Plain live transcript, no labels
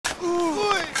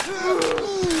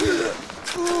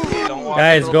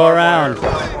Guys, go around.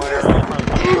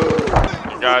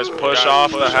 Guys, push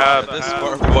off the hab. This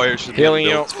barbed wire should be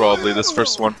built, probably this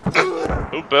first one.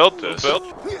 Who built this?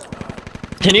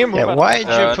 Can you move? Yeah, why did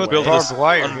you put barbed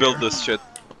wire? Unbuild this shit.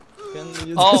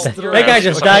 Oh, that guy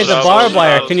just died to barbed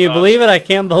wire. Can you believe it? I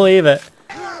can't believe it.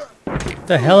 What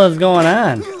the hell is going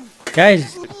on?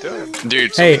 Guys,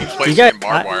 dude, hey, you got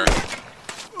barbed wire.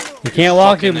 You can't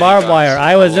walk through barbed wire.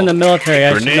 I was in the military,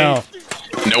 I should know.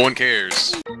 No one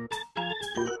cares.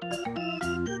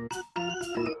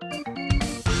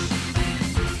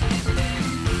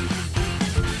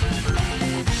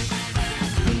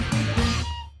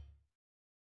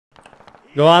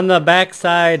 Go on the back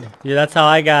side. Yeah, that's how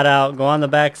I got out. Go on the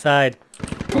back side.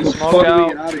 How the fuck are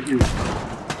we out of here?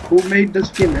 Who made this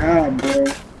skin hab, bro?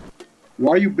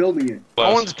 Why are you building it?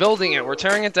 No one's building it. We're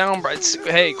tearing it down, bro.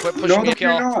 Hey, quit pushing me,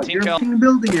 kill. No, Team you're kill. fucking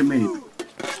building it, mate.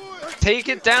 Take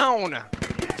it down.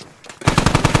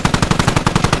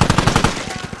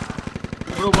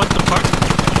 Bro, what the fuck?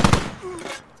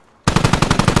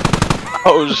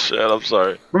 Oh shit, I'm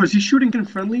sorry. Bro, is he shooting in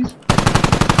friendlies?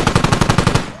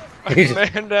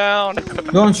 Man down.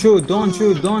 Don't shoot, don't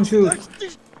shoot, don't shoot.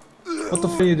 What the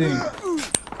fuck are you doing?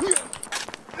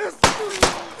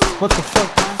 What the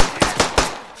fuck, man?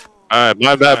 Alright,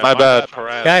 my bad.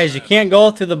 Guys, you can't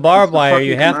go through the barbed wire.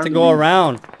 You have to go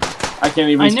around. I can't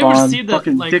even spawn. Never see that,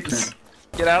 fucking like, dickhead.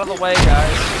 Get out of the way,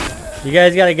 guys. You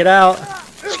guys gotta get out.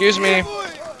 Excuse me.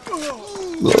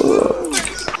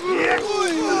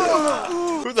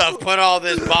 Who the put all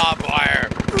this barbed wire?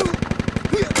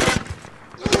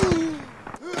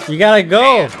 You gotta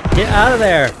go. Get out of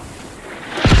there.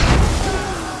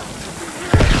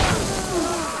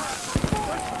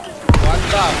 What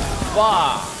the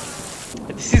fuck?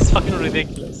 This is fucking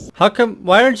ridiculous. How come?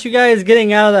 Why aren't you guys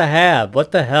getting out of the hab?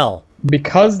 What the hell?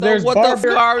 Because there's What the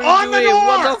fuck are you doing?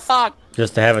 What the fuck?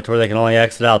 Just to have it to where they can only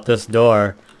exit out this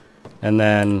door, and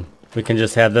then we can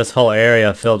just have this whole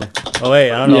area filled. Oh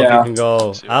wait, I don't know if you can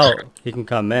go out. You can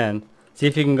come in. See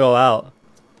if you can go out.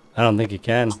 I don't think you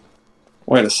can.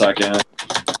 Wait a second.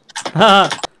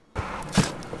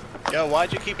 Yo,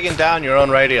 why'd you keep taking down your own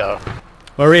radio?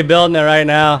 We're rebuilding it right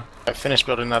now. I finished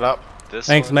building that up.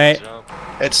 Thanks, mate.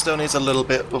 It still needs a little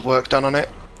bit of work done on it.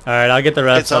 Alright, I'll get the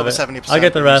rest of it. It's over 70%. I'll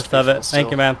get the rest of it.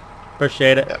 Thank you, man.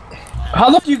 Appreciate it. Yep. How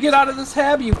the f you get out of this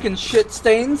hab, you can shit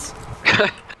stains?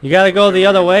 You gotta go the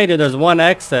other way, dude. There's one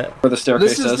exit. Where the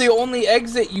staircase This is the only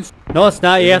exit you. No, it's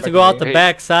not. You have to go out the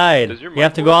back side. You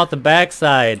have to go out the back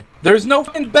side. There's no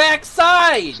f***ing back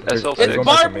side! It's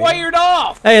barbed wired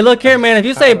off! Hey, look here, man. If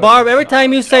you say every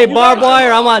time you say barbed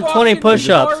wire, I want 20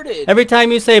 push-ups. Every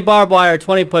time you say barbed wire,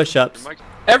 20 push-ups.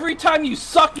 Every time you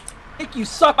suck dick, you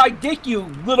suck my dick, you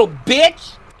little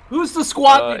bitch! Who's the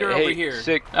squad leader over here?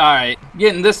 Alright,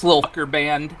 getting this little fucker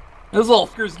banned. This little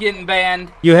fucker's getting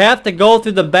banned. You have to go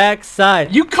through the back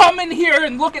side. You come in here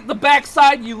and look at the back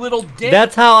side, you little dick.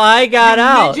 That's how I got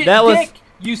out. That was dick,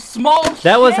 you small shit.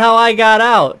 That was how I got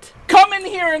out. Come in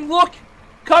here and look.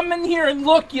 Come in here and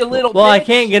look, you little Well, bitch. I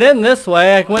can't get in this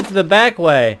way. I went to the back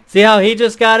way. See how he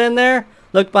just got in there?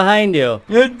 Look behind you.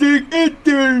 I think it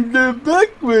turned the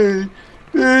back way.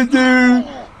 What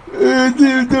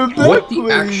the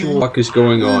actual fuck is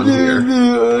going on here?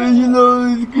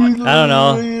 I don't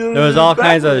know. There was all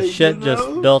kinds of shit just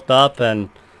built up, and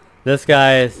this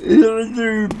guy's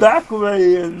back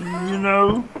way, and you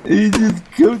know, he just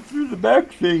goes through the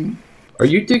back thing. Are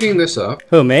you digging this up?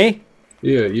 Who, me?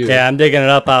 Yeah, you. Yeah, I'm digging it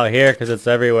up out here because it's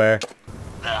everywhere.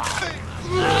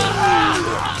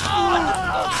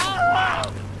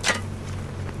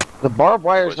 The barbed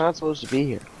wire is not supposed to be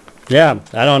here. Yeah,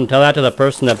 I don't tell that to the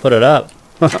person that put it up.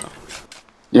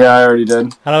 Yeah, I already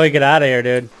did. How do we get out of here,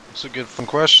 dude? That's a good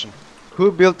question.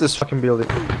 Who built this fucking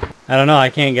building? I don't know. I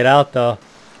can't get out though.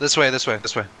 This way,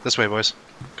 boys.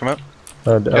 Come out.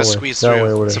 That Gotta squeeze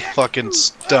through. It's a fucking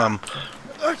dumb.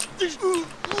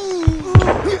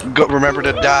 Remember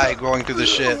to die going through the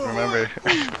shit. Remember.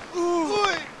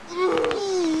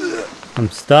 I'm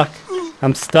stuck.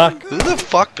 I'm stuck. Who the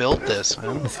fuck built this,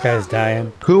 man? This guy's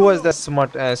dying. Who was that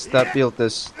smart ass that built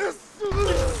this?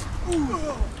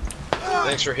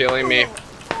 Thanks for healing me.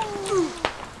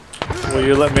 Will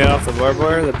you let me off the barbed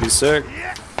wire? That'd be sick.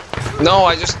 No,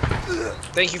 I just...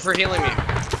 Thank you for healing me.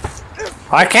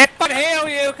 I can't heal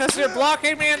you because you're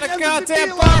blocking me in the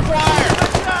goddamn barbed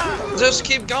wire! Just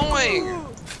keep going!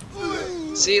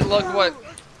 See, look what...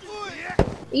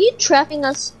 Are you trapping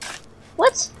us?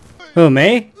 What? Who,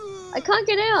 me? I can't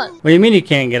get out. What do you mean you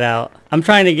can't get out? I'm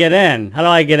trying to get in. How do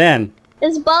I get in?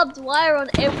 There's barbed wire on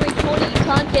every corner. You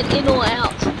can't get in or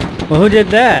out. Well, who did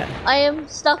that? I am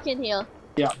stuck in here.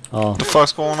 Yeah. Oh. What the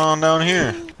fuck's going on down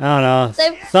here? I don't know.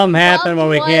 They've Something happened where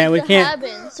we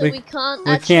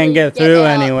can't get through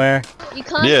anywhere. You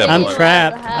can't I'm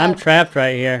trapped. I'm trapped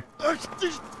right here.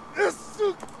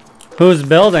 Who's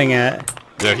building it?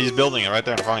 Yeah, he's building it right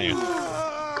there in front of you.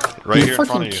 Right here in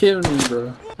front of you. Kill me,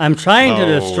 bro. I'm trying to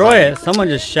destroy it. Someone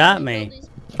just shot me.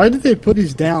 Why did they put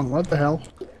these down? What the hell?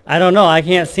 I don't know. I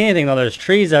can't see anything though. There's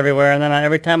trees everywhere, and then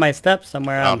every time I step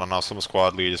somewhere, I don't know. Some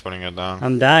squad lead is putting it down.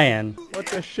 I'm dying. What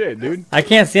the shit, dude? I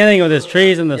can't see anything with this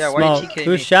trees and the smoke.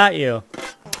 Who shot you?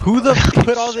 Who the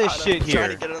put all this shit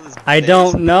here? I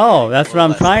don't know. That's what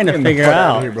I'm trying to figure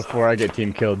out. Here before I get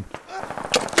team killed.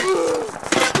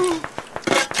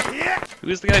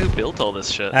 Who's the guy who built all this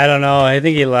shit? I don't know. I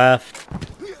think he left.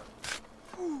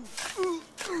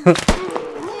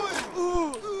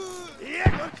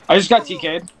 I just got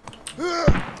TK'd.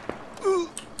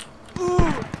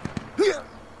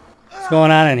 What's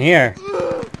going on in here?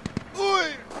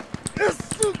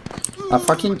 I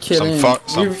fucking kill him.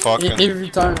 Some fucking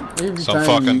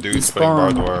dude's putting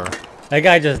barbed wire. That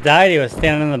guy just died. He was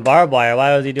standing in the barbed wire.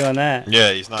 Why was he doing that?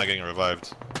 Yeah, he's not getting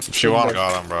revived. If you want,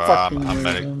 got him, bro. I'm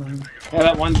medic. Yeah,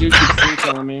 that one dude keeps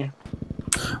killing me.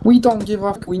 We don't give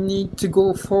up. We need to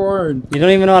go forward. You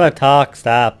don't even know how to talk.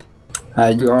 Stop.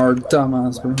 You are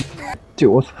dumbass, bro.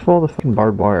 Dude, what's with all the fucking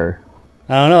barbed wire?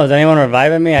 I don't know. Is anyone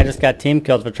reviving me? I just got team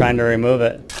killed for trying to remove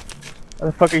it. How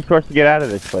the fuck are you supposed to get out of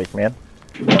this place, man?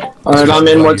 Alright, I'm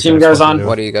in. What team you guys on?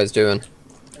 What are you guys doing?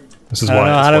 This is I don't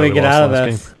know. How do we get out of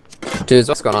this? Dudes,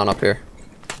 what's going on up here?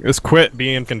 Just quit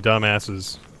being fucking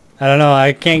dumbasses. I don't know.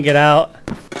 I can't get out.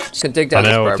 Just dig down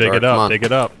this bar, dig it up, dig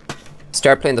it up.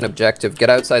 Start playing the objective. Get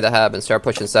outside the hab and start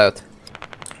pushing south.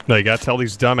 No, you gotta tell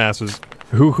these dumbasses.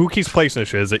 Who keeps placing this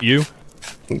shit? Is it you?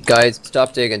 Guys,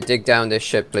 stop digging. Dig down this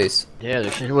shit, please. Yeah,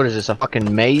 what is this, a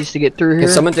fucking maze to get through here?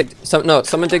 Someone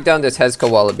dig down this Hezco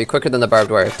wall. It'll be quicker than the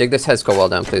barbed wire. Dig this Hezco wall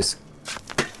down, please.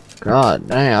 God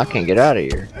damn, I can't get out of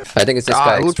here. I think it's this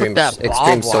guy,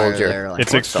 Extreme Soldier.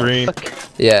 It's Extreme.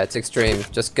 Yeah, it's Extreme.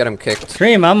 Just get him kicked.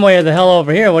 Extreme, I'm way the hell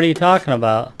over here. What are you talking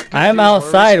about? I'm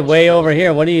outside way over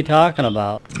here. What are you talking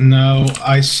about? No,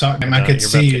 I saw him. I could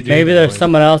see you, dude. Maybe there's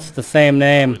someone else with the same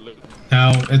name.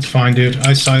 No, it's fine, dude.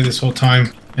 I saw you this whole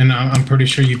time. And I'm pretty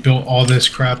sure you built all this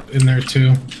crap in there,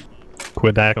 too.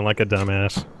 Quit acting like a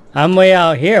dumbass. I'm way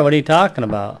out here. What are you talking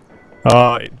about?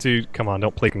 Dude, come on,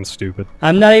 don't play stupid.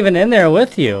 I'm not even in there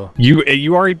with you.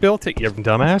 You already built it, you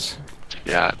dumbass?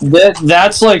 Yeah.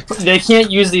 That's like, they can't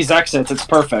use these exits, it's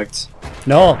perfect.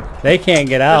 No, they can't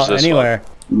get out anywhere.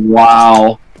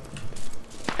 Wow.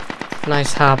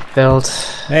 Nice hop build.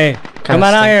 Hey, come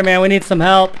on out here, man, we need some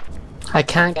help. I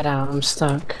can't get out, I'm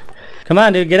stuck. Come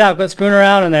on, dude, get out, quit screwing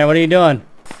around in there, what are you doing?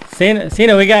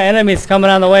 Cena, we got enemies coming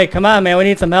on the way, come on, man, we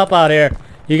need some help out here.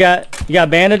 You got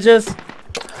bandages?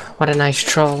 What a nice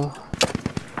troll.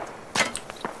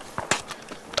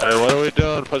 Hey, what are we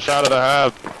doing? Push out of the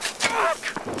hab.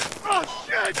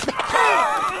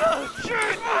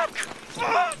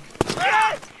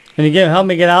 Can you help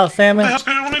me get out, Salmon?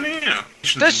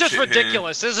 This is just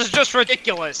ridiculous. This is just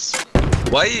ridiculous.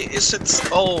 Why is it?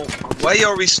 Oh, why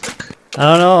are we stuck?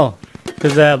 I don't know.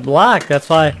 Cause that block. That's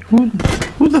why.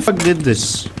 Who the fuck did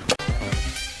this?